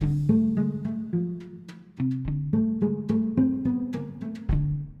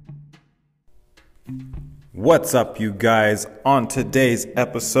What's up, you guys? On today's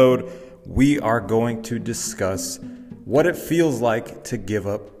episode, we are going to discuss what it feels like to give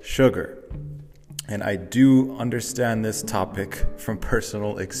up sugar. And I do understand this topic from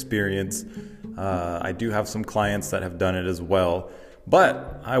personal experience. I do have some clients that have done it as well,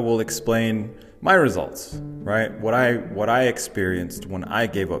 but I will explain my results, right? What I experienced when I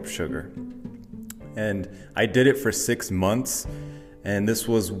gave up sugar. And I did it for 6 months, and this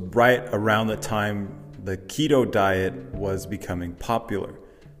was right around the time the keto diet was becoming popular.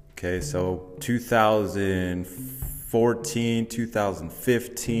 Okay, so 2014,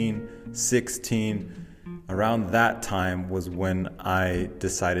 2015, 16, around that time was when I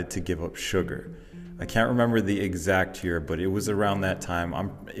decided to give up sugar. I can't remember the exact year, but it was around that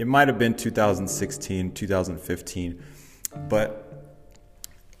time. It might have been 2016, 2015, but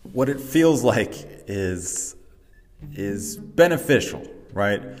what it feels like is beneficial,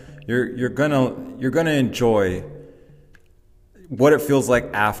 right? You're gonna enjoy what it feels like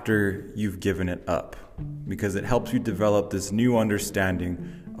after you've given it up, because it helps you develop this new understanding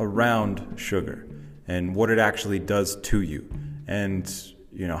around sugar and what it actually does to you, and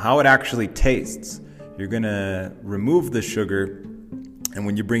how it actually tastes. You're gonna remove the sugar, and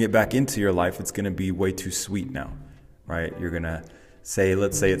when you bring it back into your life, it's gonna be way too sweet now, right? You're gonna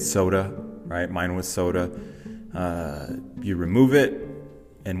let's say it's soda, right? Mine was soda. You remove it,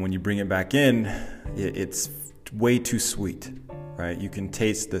 and when you bring it back in, it's way too sweet, right? You can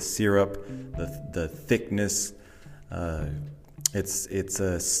taste the syrup, the thickness. It's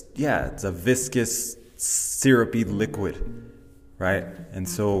a viscous, syrupy liquid, right? And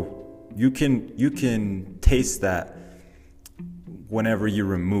so you can taste that whenever you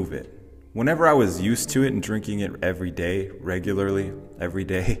remove it. Whenever I was used to it and drinking it regularly, every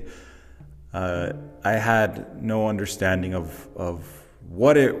day, I had no understanding of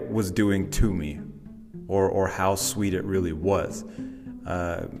what it was doing to me or how sweet it really was.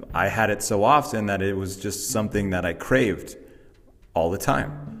 I had it so often that it was just something that I craved all the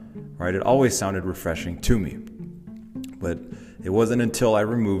time, right? It always sounded refreshing to me. But it wasn't until I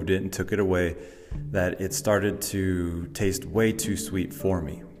removed it and took it away that it started to taste way too sweet for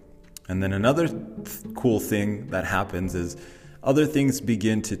me. And then another cool thing that happens is other things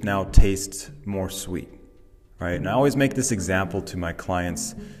begin to now taste more sweet, right? And I always make this example to my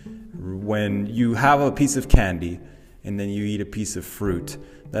clients. When you have a piece of candy and then you eat a piece of fruit,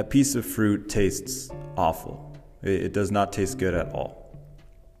 that piece of fruit tastes awful. It does not taste good at all.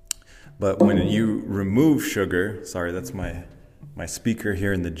 But when you remove sugar, sorry, that's my speaker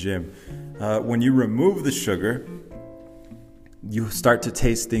here in the gym. When you remove the sugar, you start to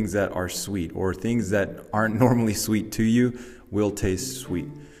taste things that are sweet, or things that aren't normally sweet to you will taste sweet.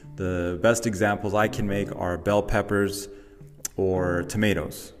 The best examples I can make are bell peppers or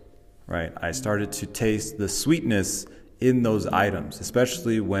tomatoes, right? I started to taste the sweetness in those items,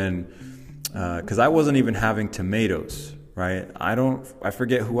 especially when, because I wasn't even having tomatoes, right? I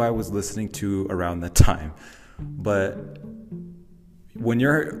forget who I was listening to around that time, but when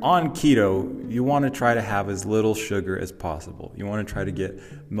you're on keto, you want to try to have as little sugar as possible. You want to try to get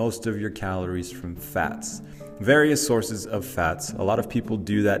most of your calories from fats, various sources of fats. A lot of people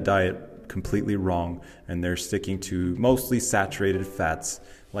do that diet completely wrong, and they're sticking to mostly saturated fats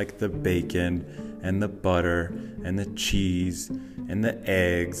like the bacon and the butter and the cheese and the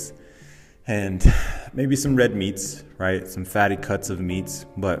eggs and maybe some red meats, right? Some fatty cuts of meats,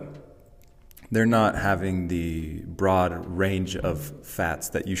 but they're not having the broad range of fats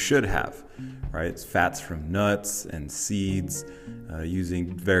that you should have, right? It's fats from nuts and seeds,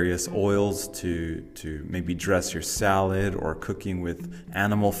 using various oils to maybe dress your salad, or cooking with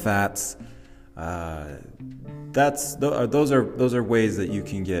animal fats. Those are ways that you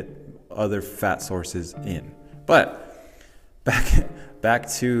can get other fat sources in. But back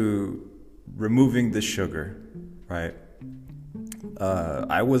to removing the sugar, right?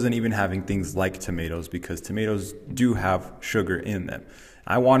 I wasn't even having things like tomatoes, because tomatoes do have sugar in them.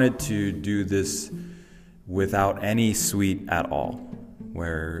 I wanted to do this without any sweet at all,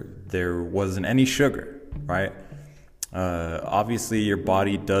 where there wasn't any sugar, right? Obviously, your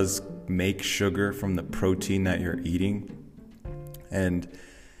body does make sugar from the protein that you're eating, and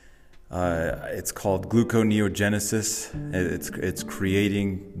it's called gluconeogenesis. It's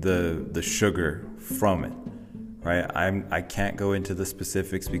creating the sugar from it. Right, I can't go into the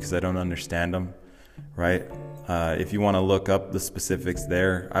specifics because I don't understand them. Right, if you want to look up the specifics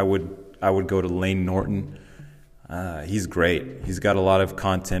there, I would go to Lane Norton. He's great. He's got a lot of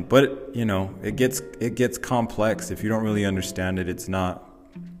content, but it gets complex if you don't really understand it. It's not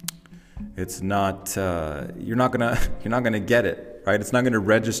you're not gonna get it, right? It's not gonna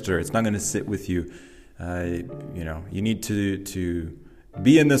register. It's not gonna sit with you You need to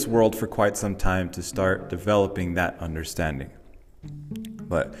be in this world for quite some time to start developing that understanding.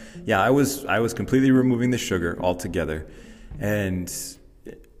 But yeah, I was completely removing the sugar altogether, and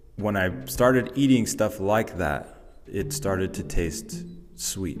when I started eating stuff like that, it started to taste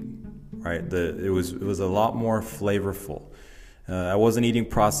sweet, right? It was a lot more flavorful. I wasn't eating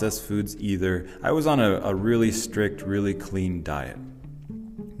processed foods either. I was on a really strict, really clean diet.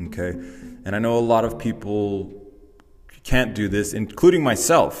 Okay, and I know a lot of people can't do this, including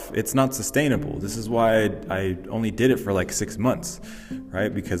myself. It's not sustainable. This is why I only did it for like 6 months,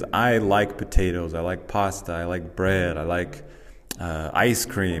 right? Because I like potatoes, I like pasta, I like bread, I like ice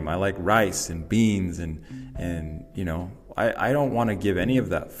cream, I like rice and beans, and I don't want to give any of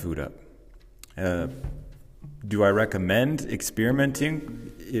that food up. Do I recommend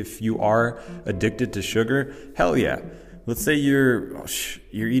experimenting if you are addicted to sugar? Hell yeah. Let's say you're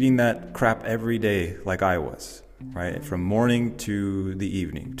eating that crap every day like I was, right? From morning to the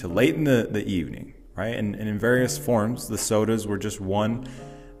evening, to late in the evening, right? And in various forms. The sodas were just one.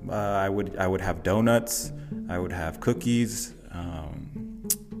 I would have donuts, I would have cookies,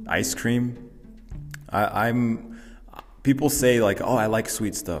 ice cream. People say like, oh, I like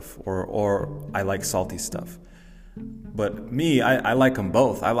sweet stuff, or I like salty stuff. But me, I like them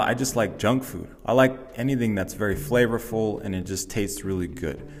both. I just like junk food. I like anything that's very flavorful and it just tastes really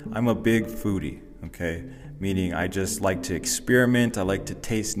good. I'm a big foodie, okay? Meaning I just like to experiment. I like to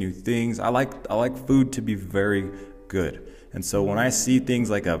taste new things. I like food to be very good. And so when I see things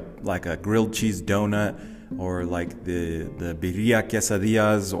like a grilled cheese donut, or like the birria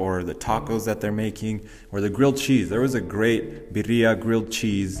quesadillas, or the tacos that they're making, or the grilled cheese. There was a great birria grilled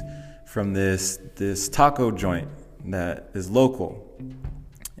cheese from this taco joint that is local,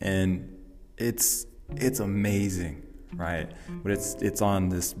 and it's amazing, right? But it's on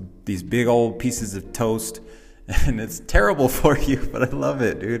these big old pieces of toast, and it's terrible for you, but I love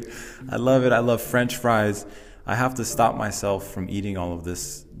it, dude. I love it. I love French fries. I have to stop myself from eating all of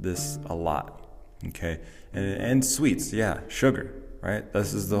this a lot, okay? And sweets, yeah, sugar, right?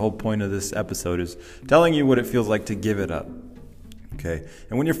 This is the whole point of this episode, is telling you what it feels like to give it up, okay?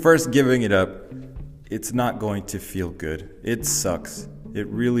 And when you're first giving it up, it's not going to feel good. It sucks. It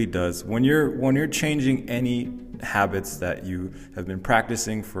really does. When you're changing any habits that you have been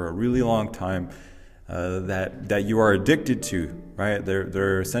practicing for a really long time, that you are addicted to, right?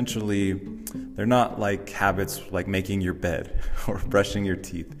 They're essentially, they're not like habits like making your bed or brushing your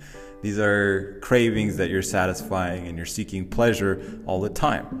teeth. These are cravings that you're satisfying, and you're seeking pleasure all the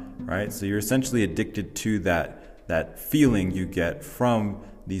time, right? So you're essentially addicted to that feeling you get from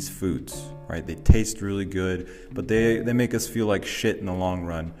these foods, right? They taste really good, but they make us feel like shit in the long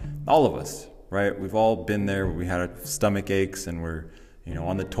run. All of us, right? We've all been there. We had our stomach aches, and we're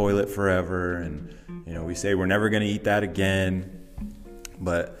on the toilet forever, and we say we're never going to eat that again.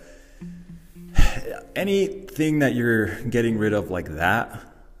 But anything that you're getting rid of like that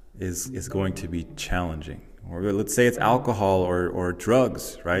is going to be challenging. Or let's say it's alcohol or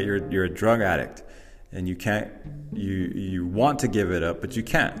drugs, right? You're a drug addict, and you want to give it up, but you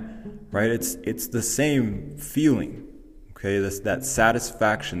can't, right? It's the same feeling, okay? That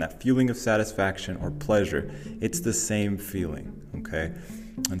satisfaction, that feeling of satisfaction or pleasure, it's the same feeling, okay?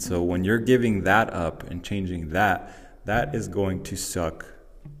 And so when you're giving that up and changing that is going to suck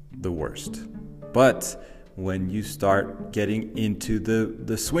the worst. But when you start getting into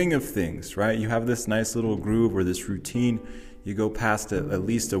the swing of things, right? You have this nice little groove or this routine. You go past it at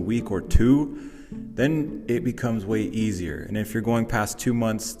least a week or two, then it becomes way easier. And if you're going past 2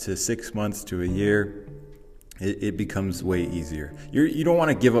 months to 6 months to a year, it becomes way easier. You don't want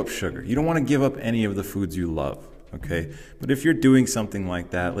to give up sugar. You don't want to give up any of the foods you love, okay? But if you're doing something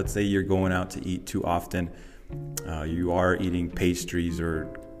like that, let's say you're going out to eat too often, you are eating pastries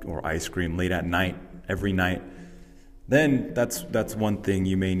or ice cream late at night, every night, then that's one thing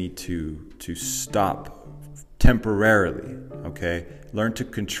you may need to stop temporarily, okay? Learn to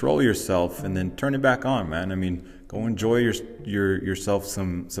control yourself and then turn it back on, man. I mean, go enjoy yourself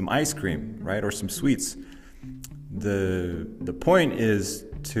some ice cream, right? Or some sweets. The point is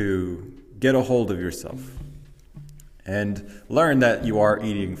to get a hold of yourself and learn that you are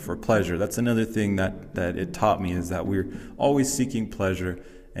eating for pleasure. That's another thing that it taught me, is that we're always seeking pleasure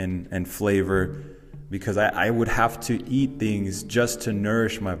and flavor, because I would have to eat things just to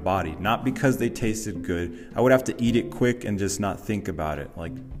nourish my body, not because they tasted good. I would have to eat it quick and just not think about it,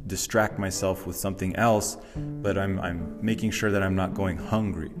 like distract myself with something else, but I'm making sure that I'm not going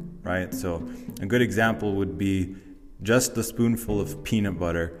hungry, right? So a good example would be just a spoonful of peanut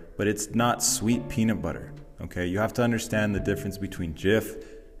butter, but it's not sweet peanut butter, okay? You have to understand the difference between Jif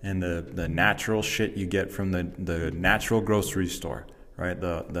and the natural shit you get from the natural grocery store, right?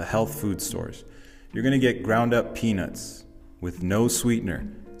 The health food stores. You're gonna get ground up peanuts with no sweetener.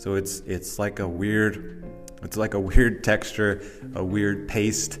 So it's like a weird texture, a weird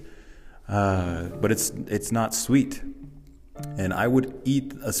paste, but it's not sweet. And I would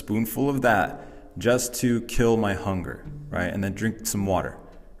eat a spoonful of that just to kill my hunger, right? And then drink some water,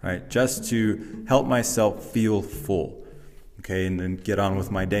 right? Just to help myself feel full, okay? And then get on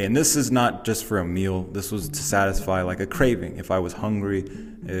with my day. And this is not just for a meal. This was to satisfy like a craving. If I was hungry,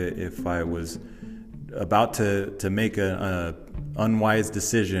 if I was about to make a unwise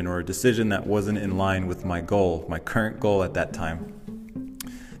decision, or a decision that wasn't in line with my goal, my current goal at that time,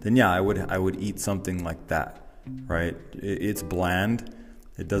 then yeah, I would eat something like that, right? It's bland,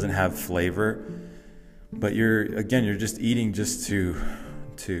 it doesn't have flavor, but you're just eating just to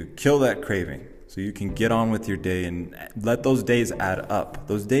kill that craving, so you can get on with your day and let those days add up.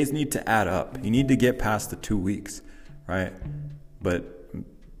 Those days need to add up. You need to get past the 2 weeks, right? But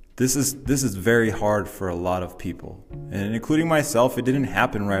this is very hard for a lot of people, and including myself. It didn't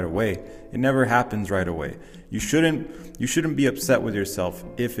happen right away. It never happens right away. You shouldn't be upset with yourself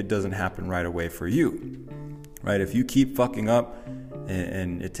if it doesn't happen right away for you, right? If you keep fucking up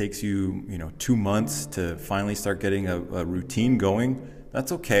and it takes you 2 months to finally start getting a routine going,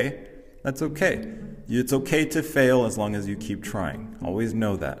 that's okay. That's okay. It's okay to fail as long as you keep trying. Always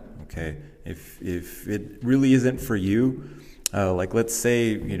know that, okay? If it really isn't for you, like let's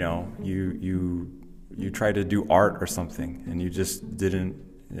say you try to do art or something and you just didn't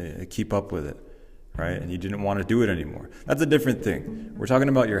keep up with it, right? And you didn't want to do it anymore. That's a different thing. We're talking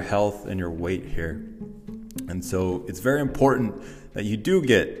about your health and your weight here. And so it's very important that you do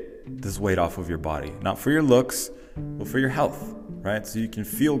get this weight off of your body, not for your looks, but for your health, right? So you can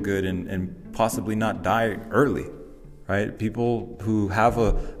feel good and possibly not die early, right? People who have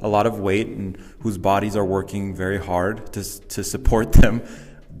a lot of weight and whose bodies are working very hard to support them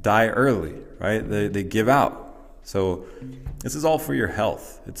die early, right? They give out. So this is all for your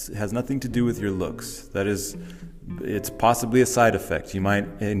health. It has nothing to do with your looks. It's possibly a side effect. You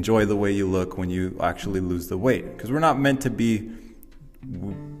might enjoy the way you look when you actually lose the weight, because we're not meant to be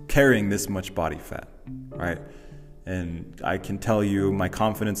carrying this much body fat, right? And I can tell you my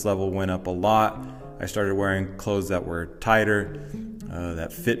confidence level went up a lot. I started wearing clothes that were tighter,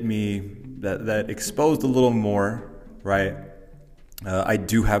 that fit me, that exposed a little more, right? I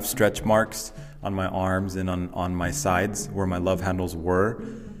do have stretch marks on my arms and on my sides where my love handles were,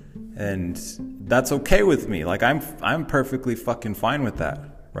 and that's okay with me. Like I'm perfectly fucking fine with that,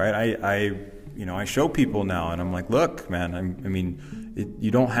 right? I show people now, and I'm like, look, man,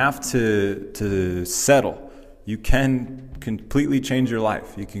 you don't have to settle. You can completely change your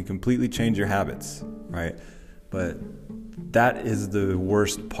life. You can completely change your habits, right? But that is the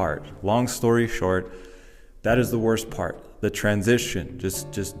worst part. Long story short, that is the worst part. The transition,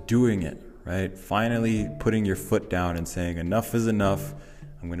 just doing it, right? Finally putting your foot down and saying, enough is enough.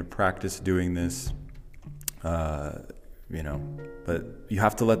 I'm going to practice doing this, but you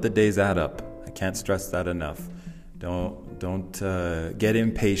have to let the days add up. I can't stress that enough. Don't get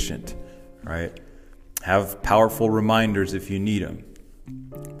impatient, right? Have powerful reminders if you need them.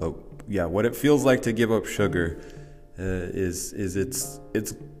 But yeah, what it feels like to give up sugar is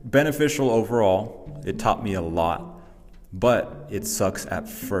it's beneficial overall. It taught me a lot, but it sucks at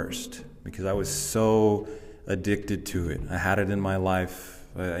first because I was so addicted to it. I had it in my life.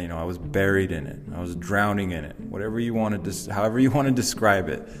 I was buried in it. I was drowning in it. However you want to describe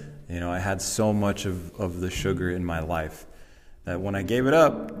it. I had so much of the sugar in my life that when I gave it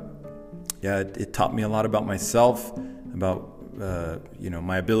up, it taught me a lot about myself, about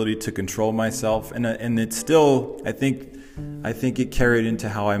my ability to control myself, and it's still, I think it carried into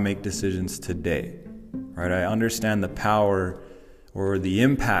how I make decisions today, right? I understand the power or the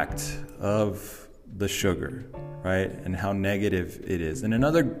impact of the sugar, right, and how negative it is. And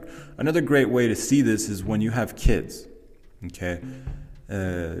another great way to see this is when you have kids, okay?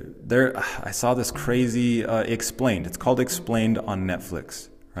 I saw this crazy Explained. It's called Explained on Netflix,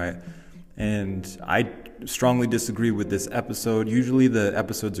 right? And I strongly disagree with this episode. Usually the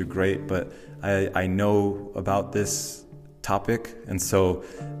episodes are great, but I know about this topic. And so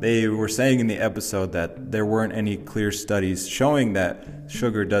they were saying in the episode that there weren't any clear studies showing that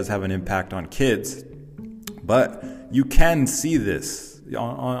sugar does have an impact on kids. But you can see this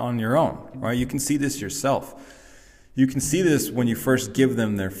on your own, right? You can see this yourself. You can see this when you first give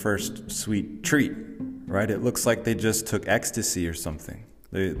them their first sweet treat, right? It looks like they just took ecstasy or something.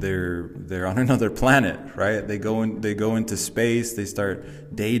 They're on another planet, right? They go into space. They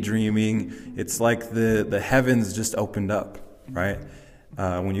start daydreaming. It's like the heavens just opened up, right?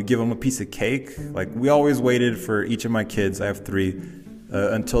 When you give them a piece of cake, like we always waited for each of my kids, I have 3,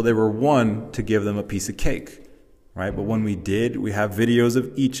 until they were 1 to give them a piece of cake, right? But when we did, we have videos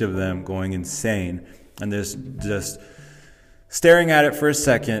of each of them going insane and just staring at it for a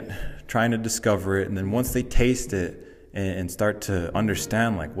second, trying to discover it. And then once they taste it and start to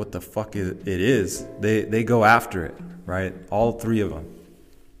understand like what the fuck it is, they go after it, right? All 3 of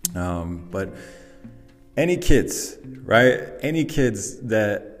them. But any kids, right? Any kids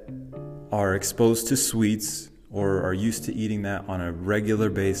that are exposed to sweets or are used to eating that on a regular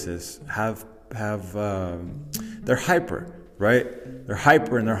basis they're hyper, right? They're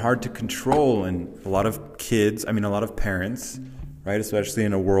hyper and they're hard to control. And a lot of parents, right, especially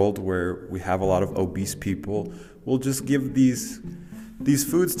in a world where we have a lot of obese people, will just give these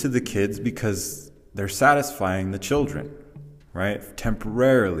foods to the kids because they're satisfying the children, right,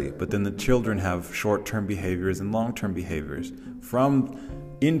 temporarily. But then the children have short-term behaviors and long-term behaviors from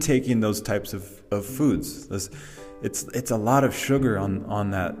intaking those types of foods. It's a lot of sugar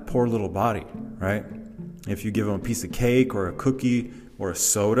on that poor little body, right? If you give them a piece of cake or a cookie or a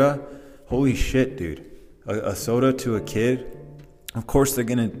soda, holy shit, dude. A soda to a kid, of course they're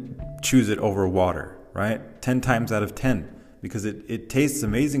going to choose it over water, right? 10 times out of 10, because it tastes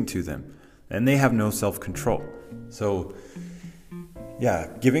amazing to them and they have no self-control. So yeah,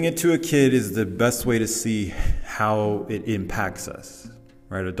 giving it to a kid is the best way to see how it impacts us,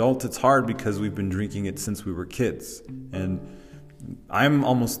 right? Adults, it's hard because we've been drinking it since we were kids. And I'm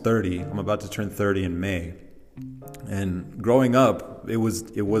almost 30. I'm about to turn 30 in May. And growing up, it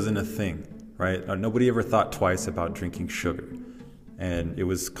wasn't a thing, right? Nobody ever thought twice about drinking sugar. And it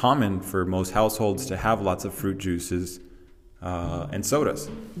was common for most households to have lots of fruit juices and sodas.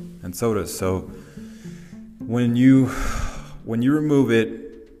 So when you remove it,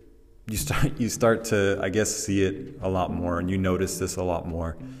 you start to, I guess, see it a lot more, and you notice this a lot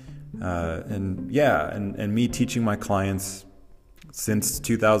more. And me teaching my clients since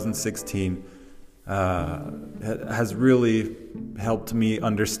 2016 has really helped me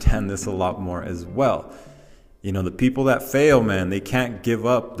understand this a lot more as well. You know, the people that fail, man, they can't give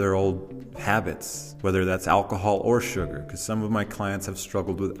up their old habits, whether that's alcohol or sugar, because some of my clients have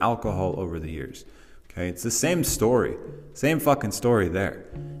struggled with alcohol over the years. Okay, it's the same story, same fucking story there.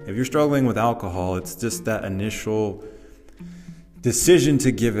 If you're struggling with alcohol, it's just that initial decision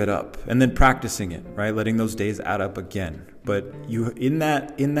to give it up and then practicing it, right? Letting those days add up again. But you in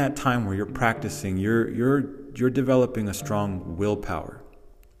that time where you're practicing, you're developing a strong willpower,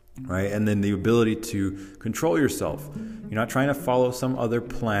 right? And then the ability to control yourself. You're not trying to follow some other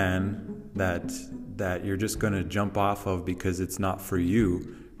plan that you're just going to jump off of because it's not for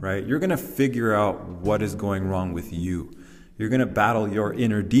you, right? You're going to figure out what is going wrong with you. You're going to battle your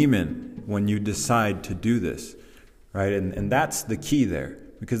inner demon when you decide to do this, right? And that's the key there,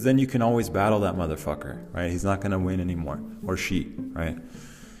 because then you can always battle that motherfucker, right? He's not going to win anymore, or she, right?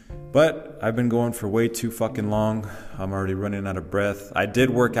 But I've been going for way too fucking long. I'm already running out of breath. I did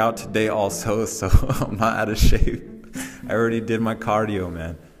work out today also, so I'm not out of shape. I already did my cardio,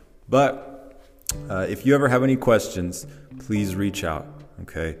 man. But if you ever have any questions, please reach out,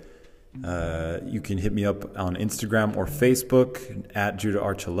 okay? You can hit me up on Instagram or Facebook at Judah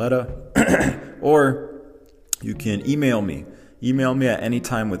Archuleta, or you can email me. Email me at any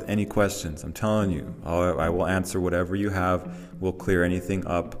time with any questions. I'm telling you, I will answer whatever you have. We'll clear anything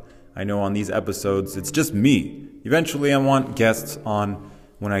up. I know on these episodes, it's just me. Eventually, I want guests on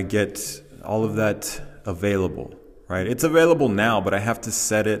when I get all of that available, right? It's available now, but I have to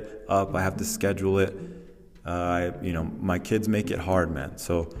set it up. I have to schedule it. My kids make it hard, man.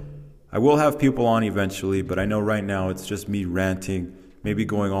 So I will have people on eventually, but I know right now it's just me ranting, maybe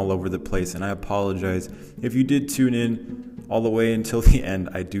going all over the place. And I apologize. If you did tune in all the way until the end,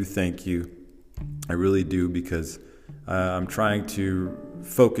 I do thank you. I really do, because I'm trying to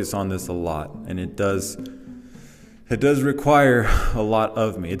focus on this a lot, and it does require a lot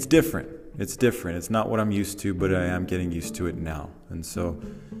of me. It's different. It's not what I'm used to, but I am getting used to it now. And so,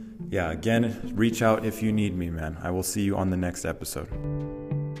 yeah, again, reach out if you need me, man. I will see you on the next episode.